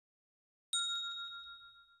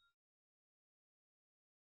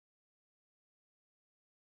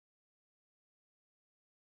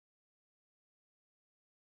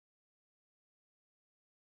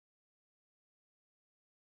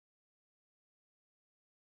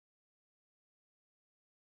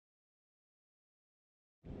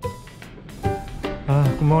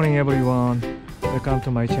Good morning everyone, welcome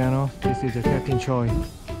to my channel. This is Captain Choi.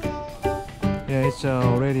 Yeah, it's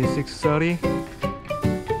already 6:30.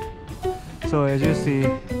 So as you see,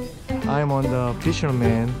 I'm on the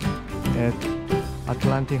fisherman at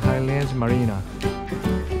Atlantic Highlands Marina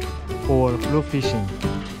for fluke fishing.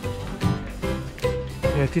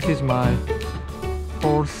 Yeah, this is my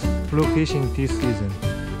fourth fluke fishing this season.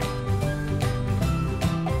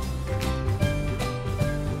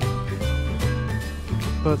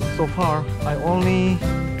 But so far I only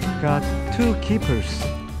got 2 keepers,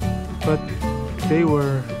 but they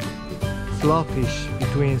were slotfish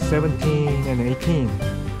between 17 and 18.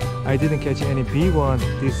 I didn't catch any big one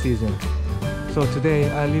this season. So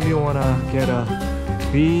today I really wanna get a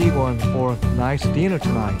big one for nice dinner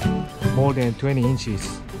tonight, more than 20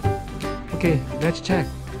 inches. Okay, let's check.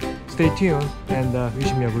 Stay tuned and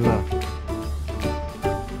wish me a good luck.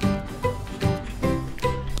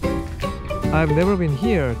 I've never been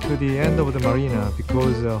here to the end of the marina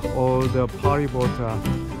because all the party boats are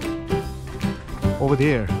over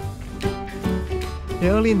there.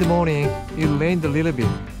 Yeah, early in the morning it rained a little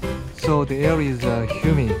bit, so the air is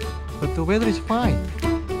humid, but the weather is fine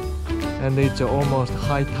and it's almost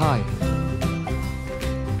high tide.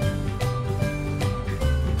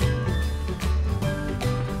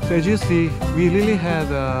 So as you see, we really had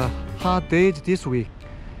hot days this week,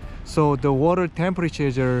 so the water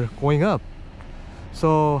temperatures are going up.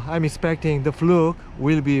 So I'm expecting the fluke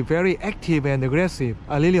will be very active and aggressive.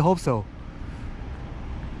 I really hope so.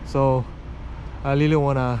 So I really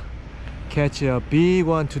wanna catch a big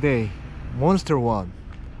one today, monster one,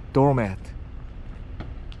 doormat.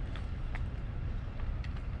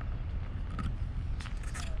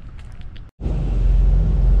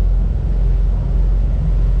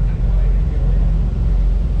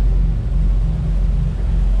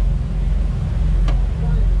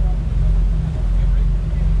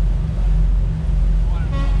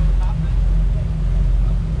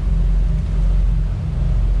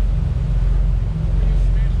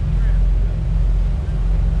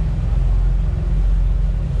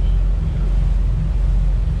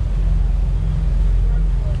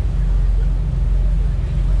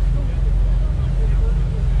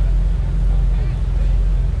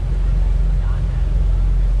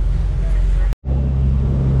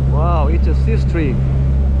 It's a sea street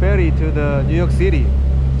ferry to the New York City.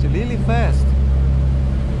 It's really fast.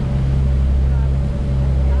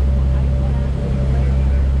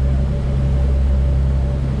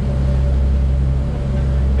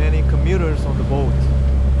 Many commuters on the boat.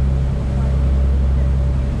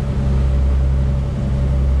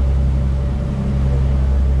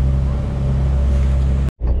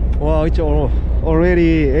 Wow, it's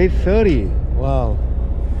already 8:30. Wow.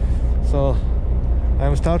 So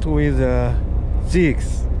I'm starting with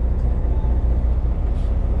jigs.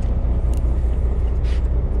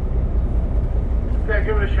 Okay,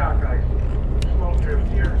 give it a shot, guys. Slow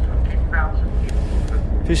drift here, so keep bouncing.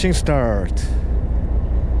 Fishing start.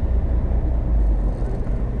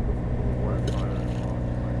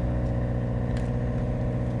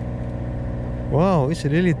 Wow, it's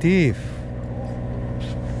really deep.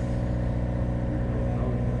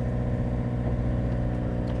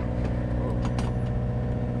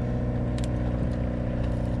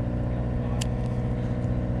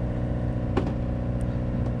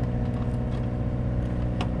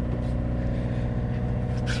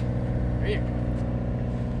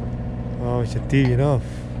 Oh, it's deep enough.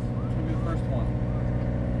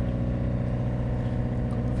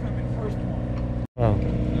 Oh.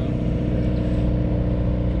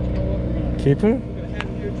 Keeper?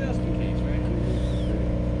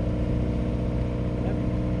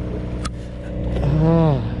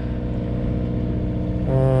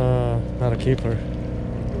 Not a keeper.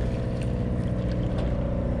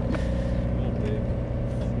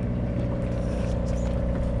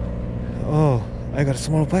 Oh, I got a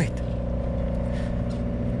small bite.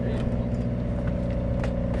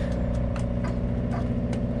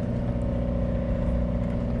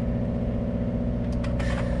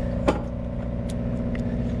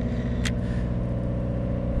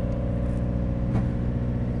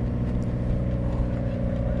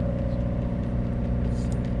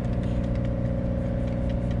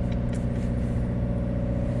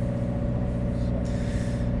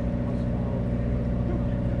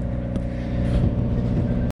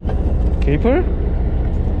 Keeper?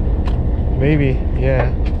 Maybe,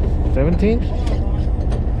 yeah. 17?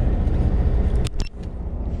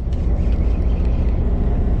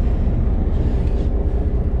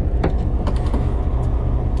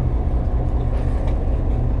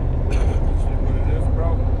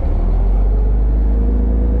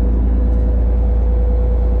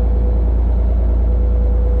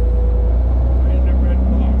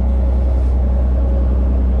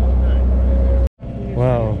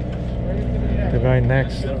 Wow. The guy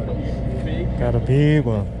next got a big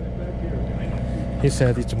one. He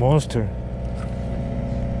said it's a monster.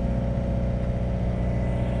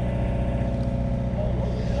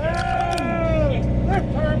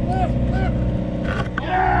 Lift, turn, lift.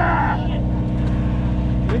 Yeah!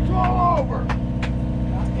 It's all over.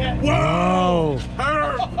 Wow!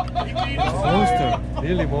 Monster. Monster.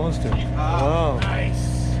 Really monster. Wow.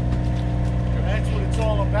 Nice. That's what it's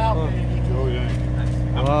all about, baby. Oh, yeah.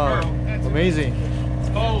 Wow. Amazing.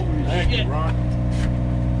 Oh, shit.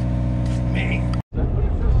 Man.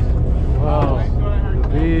 Wow. The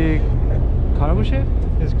big cargo ship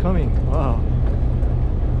is coming. Wow.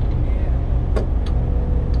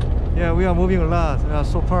 Yeah, we are moving a lot.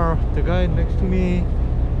 So far, the guy next to me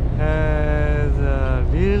has a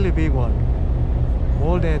really big one.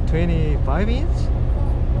 More than 25 inch.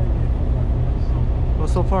 But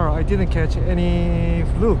so far, I didn't catch any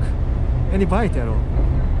fluke, any bite at all.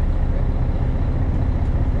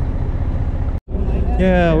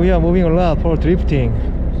 Yeah, we are moving a lot for drifting.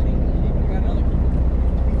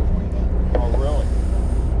 Oh, really?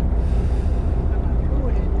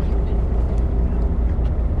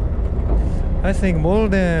 I think more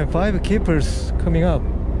than 5 keepers coming up,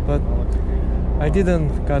 but I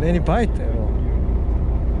didn't got any bite at all.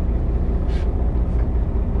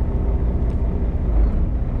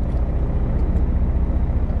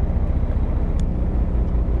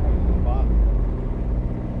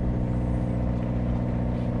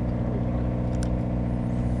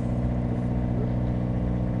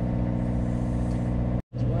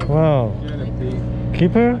 Wow.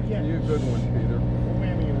 Keeper? You're a good one, Peter.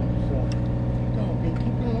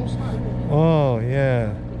 Oh,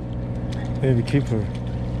 yeah. Maybe keeper.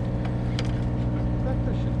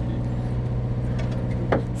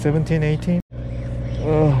 17, 18?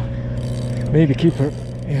 Oh, maybe keeper.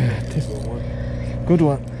 Yeah, this good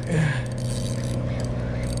one. Yeah.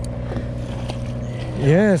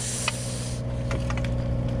 Yes.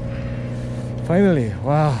 Finally.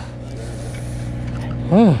 Wow.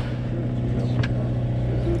 Oh.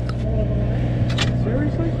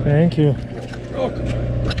 Seriously? Thank you.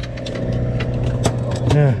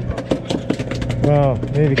 Yeah. Wow,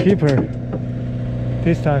 maybe keeper.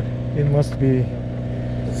 This time it must be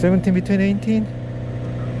 17 between 18.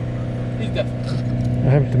 He's definitely. I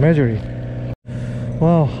have to measure it.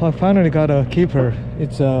 Wow, I finally got a keeper.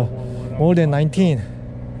 It's more than 19.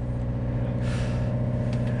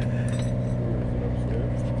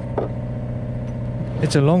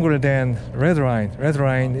 It's longer than red line. Red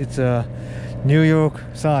line, it's a New York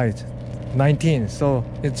size, 19. So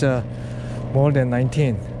it's more than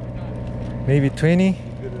 19. Maybe 20.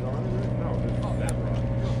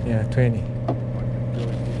 Yeah, 20.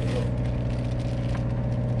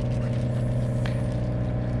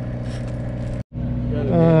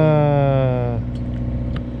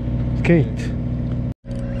 Skate.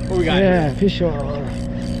 What we got Yeah, here? fish on.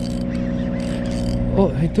 Oh,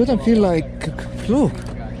 it doesn't feel like fluke.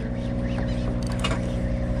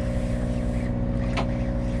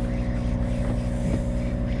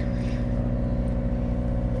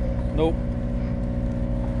 Nope.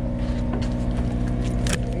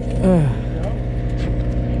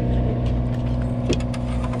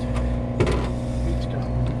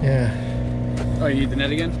 Yeah. Oh, you need the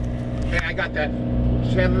net again? Yeah, I got that.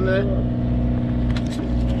 Send the net.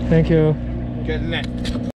 Thank you. Get the net.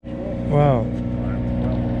 Wow.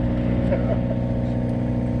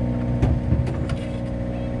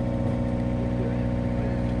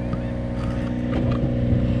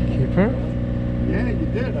 Keeper? Yeah, you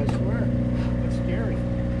did, I swear. That's scary.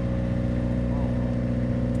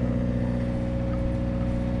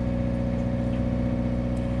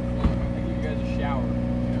 I give you guys a shower.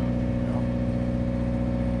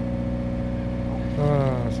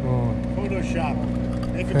 Ah, small. Photoshop.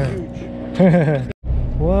 Make it Yeah. huge.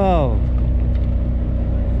 Wow.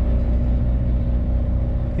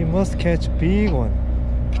 He must catch big one.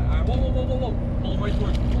 Whoa, whoa, whoa, whoa, whoa. Pull him right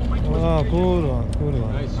towards me. Pull him right towards Wow, me. good one, good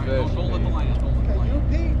one. Nice fish. Don't let the line out. Don't let the line out.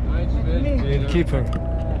 Nice fish. And keeper.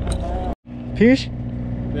 Fish?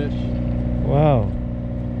 Fish. Wow.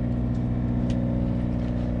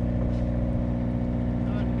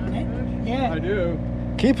 I do.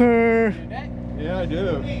 Keeper. Yeah, I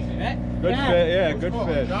do. Good Yeah. fish. Yeah, good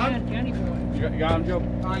fish. John? You got him, Joe?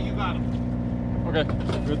 You got him. Okay.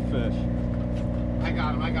 Good fish. I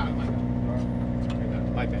got him. I got him. I got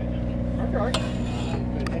him. My bad. Okay.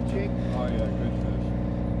 Head shake? Oh, yeah, good fish.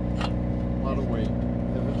 A lot of weight.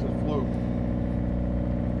 If it's a fluke.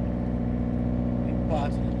 Be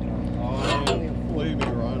positive, John. Oh, believe me,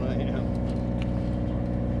 Ron, I am.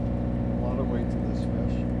 A lot of weight to this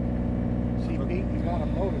fish. See, Pete, you got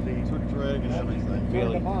rig and everything.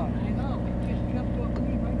 Turned them on. I know, it just jumped off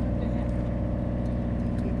me right on the head.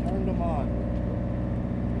 He turned them on.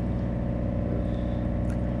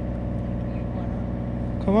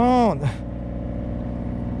 Come on.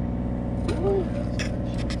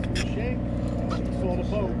 Shake. He saw the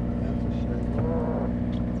boat.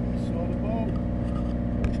 He saw the boat.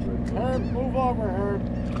 Herb, move over, Herb.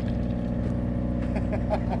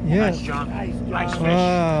 Yeah. Nice, John. Nice, John. Nice fish.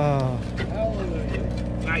 Wow. Hallelujah.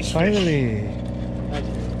 Nice fish. Finally.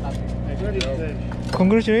 Pretty fish.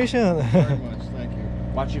 Congratulations. Very much, thank you.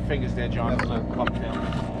 Watch your fingers there, John. It's a cocktail.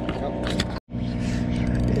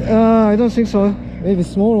 I don't think so. Maybe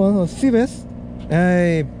small one or sea bass.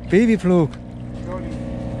 Hey, baby fluke.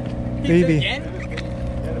 Baby.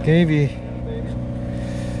 Baby.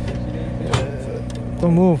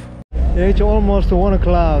 Don't move. Yeah, it's almost 1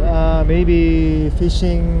 o'clock. Maybe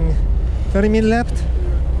fishing 30 minutes left.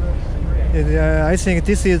 I think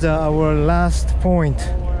this is our last point.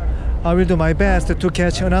 I will do my best to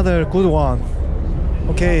catch another good one.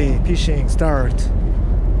 Okay, fishing start.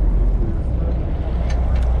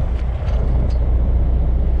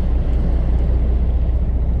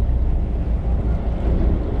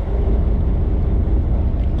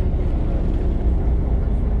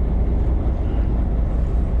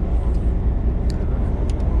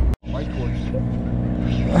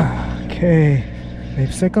 Okay,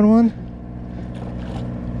 maybe second one.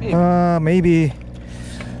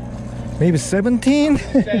 Maybe 17.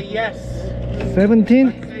 Say yes.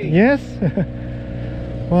 17. Yes.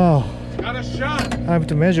 Wow. Got a shot. I have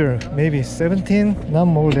to measure. Maybe 17, not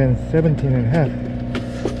more than 17 and a half.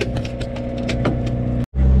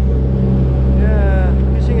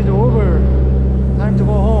 Yeah, fishing is over. Time to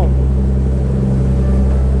go home.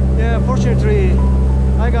 Yeah, fortunately,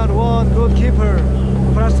 I got one good keeper,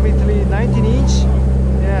 approximately 19 inch.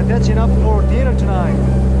 Yeah, that's enough for dinner tonight.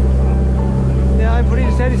 Yeah, I'm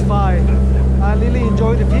pretty satisfied. I really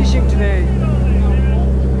enjoyed the fishing today.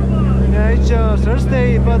 Yeah, it's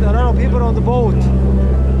Thursday, but a lot of people on the boat.